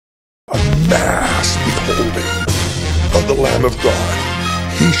a mass beholding of the Lamb of God.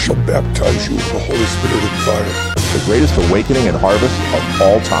 He shall baptize you with the Holy Spirit and fire. The greatest awakening and harvest of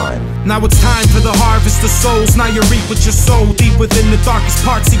all time. Now it's time for the harvest of souls. Now you reap what you sow, deep within the darkest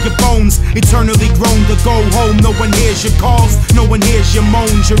parts of your bones. Eternally grown to go home. No one hears your calls, no one hears your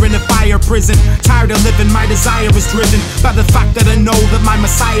moans. You're in a fire prison, tired of living. My desire is driven by the fact that I know that my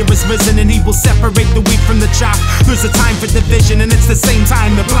Messiah is risen, and he will separate the wheat from the chaff. There's a time for division, and it's the same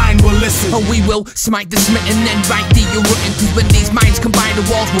time the blind will listen. And we will smite the smitten and right the rotten, cause when these minds combine, the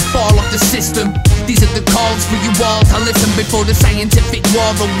walls will fall off the system. These are the calls for you all to listen before the scientific war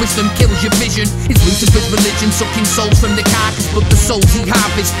of wisdom kills your vision. It's Lucifer's religion, sucking souls from the carcass, but the souls he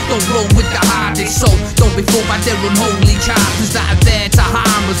harvests don't roll with the hardest. So don't be fooled by their unholy charters that are there to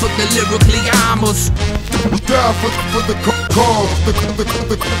harm us, but they're lyrically harm us. Die for the cause,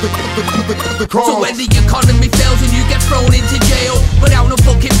 the cause. So when the economy fails and you get thrown into jail without no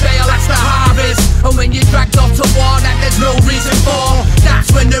fucking bail, that's the harvest. And when you're dragged off to war that there's no reason for,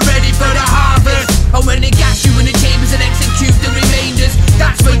 that's when they're ready for the harvest. And when they gas you in the chambers and execute the remainders,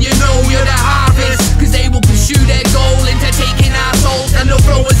 that's when you know you're the harvest. Cause they will pursue their goal into taking our souls, and they'll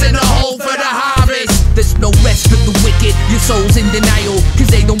throw us in a hole for the harvest. There's no rest for the wicked, your soul's in denial, cause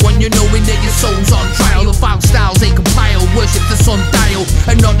they don't want you knowing that your soul's on trial. The foul styles they compile, worship the sundial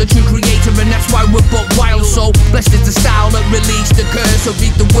and not the true creator, and that's why we're but wild. So blessed is the style that released the curse. So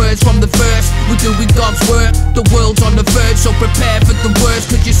read the words from the verse, we're doing God's work. The world's on the verge, so prepare for the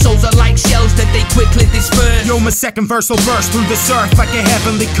worst, cause your souls are like shells that they quickly disperse. Yo, my second verse will burst through this earth like a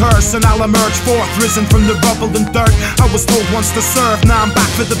heavenly curse, and I'll emerge forth, risen from the rubble and dirt. I was told once to serve, now I'm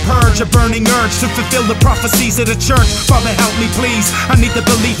back for the purge. A burning urge to fulfill the prophecies of the church. Father help me please, I need to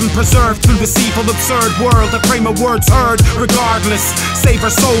believe and preserve through this evil absurd world. I pray my words heard regardless. Save our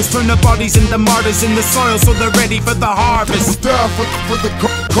souls, turn their bodies into martyrs in the soil so they're ready for the harvest. Die for the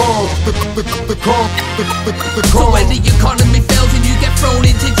cause, the cause. So when the economy fails and you get thrown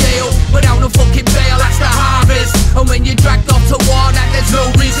into jail without no fucking bail, that's the harvest. And when you're dragged off to war that there's no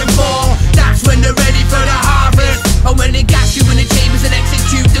reason for, that's when they're ready for the harvest. And when they gas you in the chambers and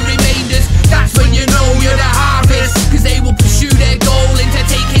execute the remainders, that's when you know you're the harvest. Cause they will pursue their goal into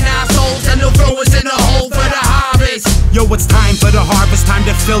taking our souls, and they'll throw us in a hole for the harvest. Yo, it's time for the harvest, time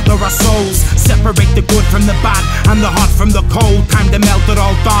to filter our souls. Separate the good from the bad and the hot from the cold. Time to melt it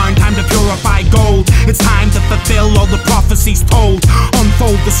all down, time to purify gold. It's time to fulfill all the prophecies told.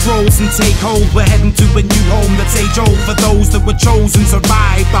 Unfold the scrolls and take hold. We're heading to a new home that's age old. For those that were chosen,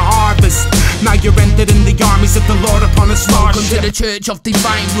 survive the harvest. Now you're entered in the armies of the Lord upon a starship. Welcome to the church of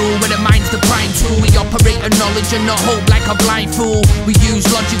divine rule, where the mind's the prime tool. We operate in knowledge and not hope like a blind fool. We use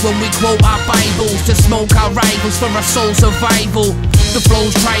logic when we quote our Bibles to smoke our rivals for our soul survival. The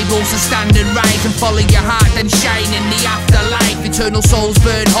flow's tribal, so stand and rise and follow your heart and shine in the afterlife. Eternal souls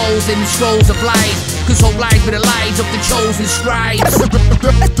burn holes in the scrolls of lies, cause hope lies with the lies of the chosen scribes.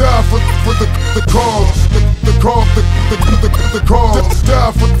 Die for the cause, the cause.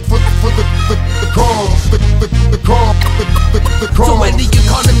 Die for the cause, So when the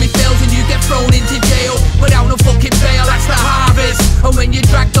economy fails and you get thrown into jail without no fucking bail, that's the harvest. And when you're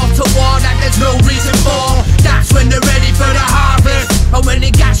dragged off to war that there's no reason for, that's when they're ready for the harvest. And when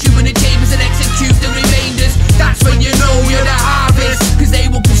they gas you in the chambers and execute the remainders, that's when you know you're the harvest. Cause they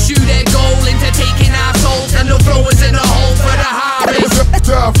will pursue their goal into taking our souls, and they'll throw us in a hole for the harvest.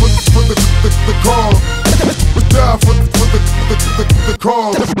 Die for the cause. Die for the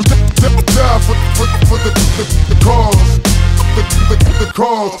cause. Die for the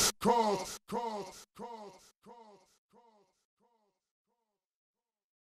cause. The cause.